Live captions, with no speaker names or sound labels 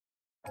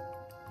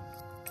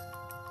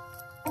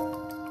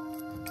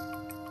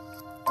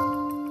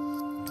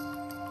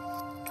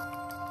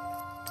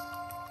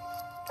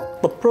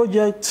The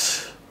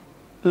project,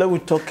 let me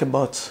talk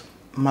about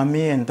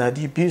mommy and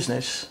daddy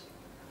business.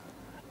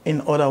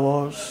 In other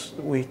words,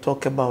 we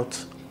talk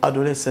about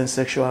adolescent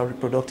sexual and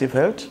reproductive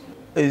health.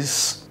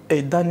 It's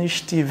a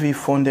Danish TV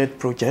funded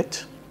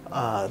project.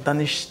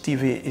 Danish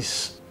TV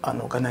is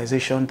an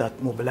organization that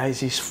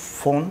mobilizes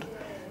funds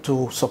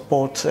to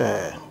support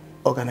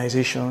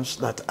organizations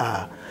that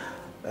are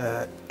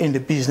in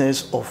the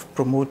business of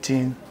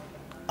promoting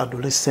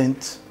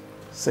adolescent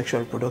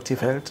sexual reproductive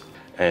health.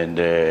 And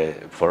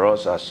for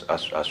us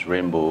as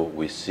Rainbow,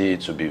 we see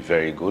it to be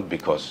very good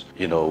because,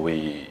 you know,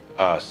 we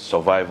are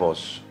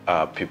survivors,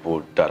 are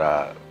people that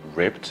are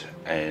raped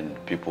and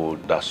people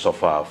that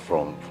suffer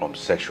from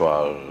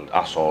sexual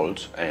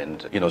assault.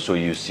 And, you know, so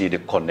you see the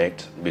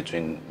connect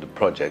between the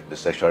project, the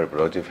sexual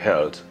reproductive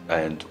health,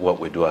 and what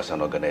we do as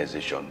an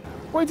organization.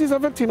 Well, it is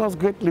affecting us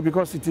greatly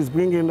because it is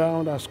bringing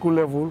down at school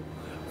level.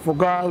 For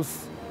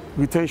girls'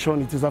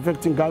 retention, it is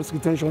affecting girls'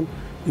 retention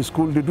in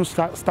school. They do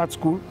start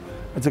school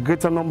at a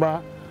greater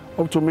number,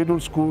 up to middle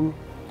school,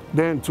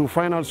 then to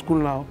final school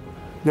now.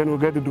 Then we'll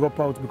get the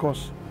dropout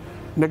because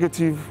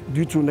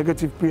due to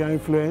negative peer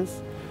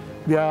influence.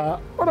 There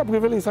are other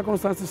prevailing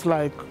circumstances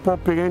like poor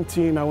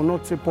parenting, I will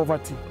not say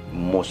poverty.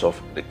 Most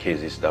of the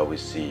cases that we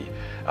see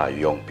are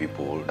young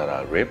people that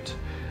are raped,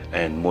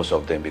 and most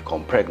of them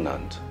become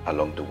pregnant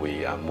along the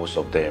way, and most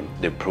of them,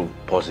 they prove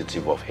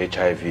positive of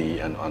HIV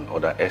and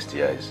other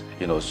STIs.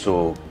 You know,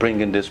 so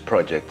bringing this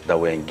project that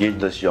we engage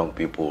these young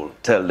people,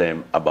 tell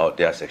them about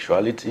their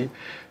sexuality,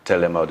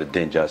 tell them about the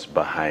dangers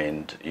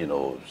behind, you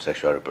know,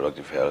 sexual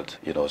reproductive health.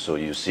 You know, so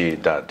you see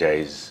that there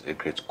is a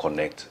great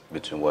connect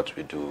between what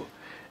we do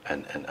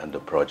and the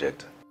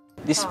project.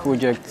 This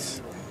project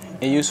is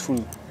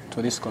useful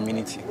to this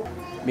community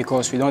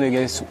because we don't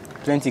get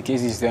plenty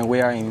cases then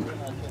where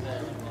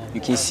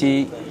you can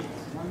see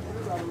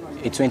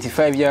a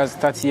 25 years,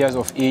 30 years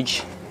of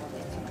age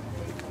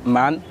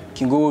man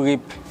can go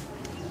rape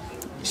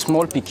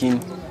small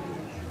picking.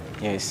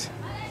 Yes.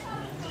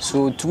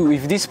 So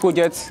if this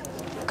project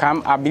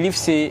come, I believe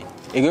say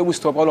it will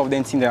stop all of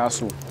them things there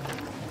also.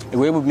 It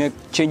will make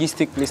changes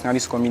take place in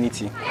this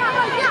community.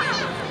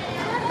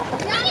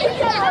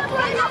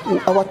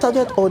 Our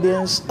target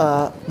audience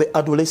are the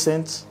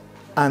adolescents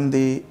and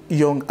the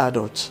young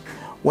adults.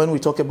 When we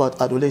talk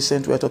about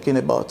adolescents, we are talking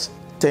about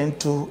 10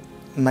 to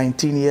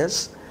 19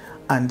 years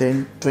and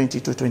then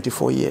 20 to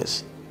 24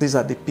 years. These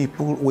are the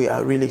people we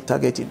are really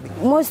targeting.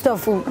 Most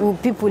of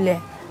people there,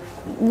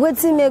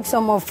 what make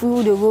some of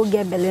you they go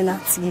get belly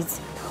at it.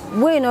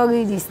 We not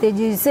read the stage,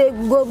 you say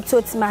go to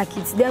the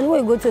market, then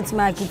we go to the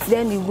market,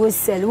 then you go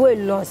sell, we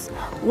lost.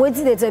 What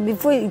did they tell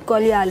before you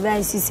call your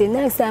advice, you say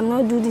next time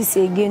not do this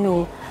again.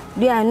 Oh.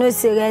 They are no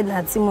say red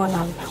nothing money.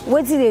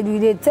 What did they do?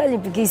 They tell you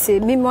because say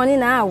me money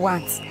now I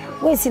want.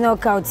 Wait till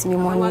knock out me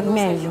money,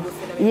 man.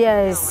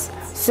 Yes.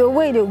 So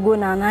where they go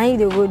now, they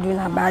go do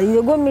now, but they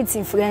go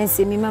meeting friends,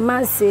 say, me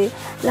mama say,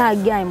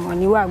 like guy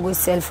money, where I go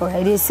sell for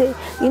her. They say,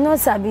 you know,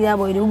 Sabia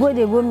boy,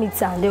 they go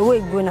meet and they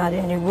will go now,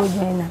 then they go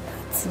join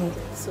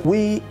that.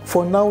 We,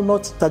 for now,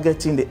 not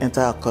targeting the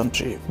entire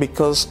country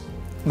because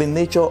the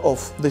nature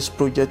of this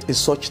project is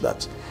such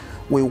that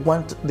we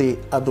want the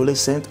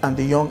adolescent and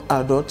the young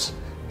adults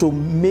to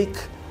make,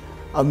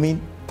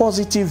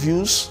 positive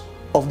use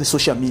of the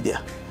social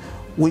media,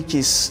 which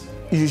is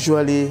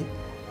usually,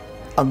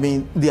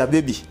 their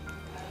baby.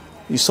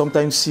 You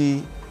sometimes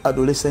see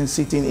adolescents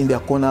sitting in their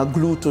corner,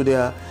 glued to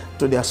their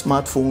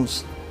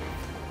smartphones.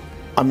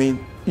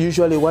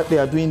 Usually what they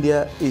are doing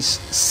there is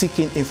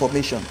seeking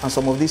information, and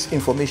some of this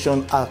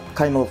information are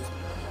kind of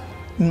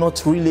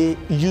not really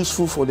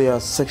useful for their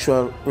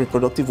sexual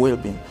reproductive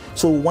well-being.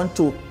 So we want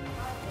to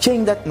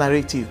change that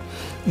narrative,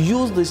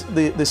 use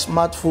the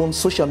smartphone,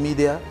 social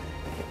media,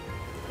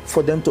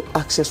 for them to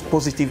access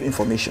positive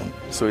information.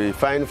 So you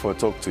find for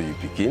talk to you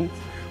pikin,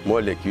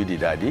 more like you the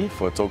daddy,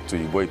 for talk to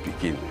you boy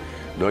pikin.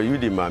 Now you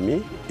the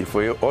mommy, if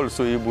you're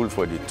also able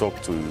for the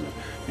talk to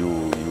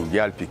you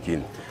girl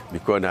pikin,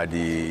 because na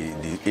the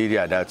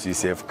area that you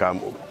self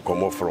come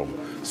up from.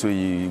 So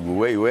you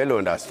well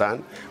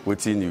understand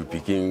what in you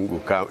pikin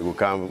will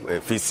come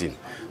facing.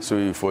 So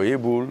if you're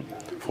able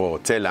for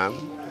tell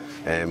them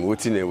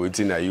what in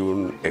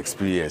you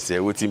experience,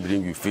 what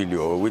bring you failure,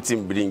 or what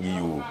bring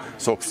you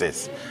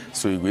success.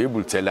 So you be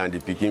able to tell them the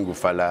picking go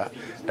follow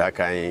that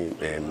kind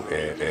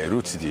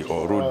route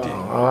or road.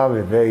 I have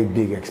a very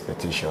big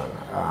expectation,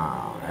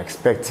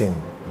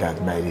 expecting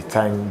that by the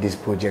time this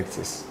project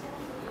is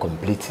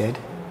completed,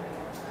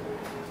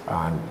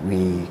 and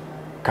we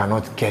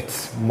cannot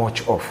get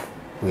much of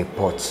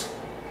reports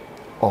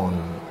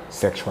on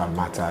sexual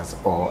matters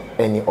or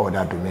any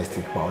other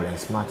domestic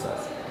violence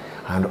matters.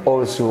 And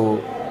also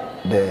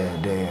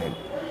the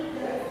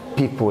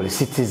people, the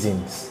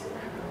citizens,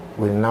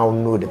 will now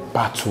know the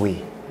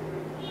pathway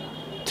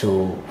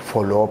to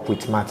follow up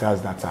with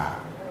matters that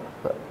are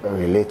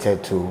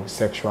related to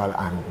sexual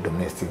and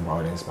domestic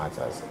violence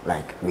matters,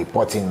 like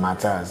reporting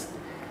matters.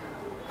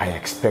 I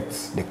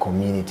expect the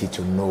community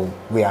to know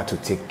where to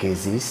take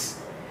cases,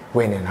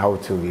 when and how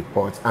to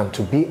report, and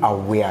to be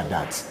aware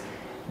that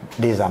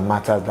these are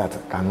matters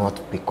that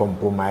cannot be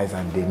compromised,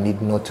 and they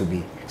need not to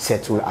be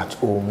settled at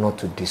home, not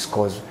to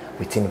discuss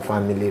within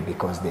family,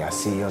 because they are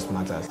serious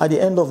matters. At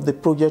the end of the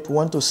project, we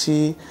want to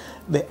see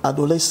the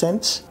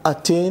adolescent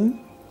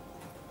attain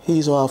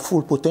his or her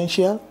full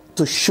potential,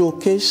 to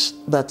showcase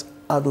that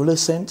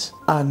adolescents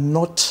are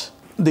not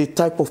the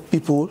type of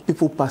people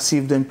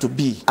perceive them to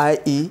be,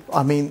 i.e.,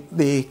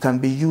 they can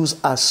be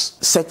used as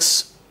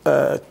sex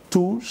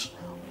tools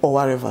or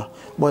whatever,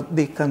 but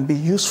they can be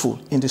useful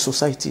in the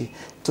society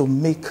to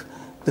make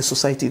the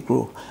society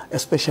grow,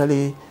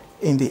 especially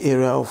in the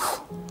area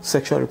of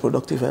sexual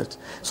reproductive health.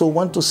 So we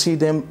want to see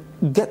them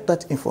get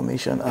that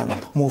information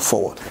and move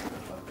forward.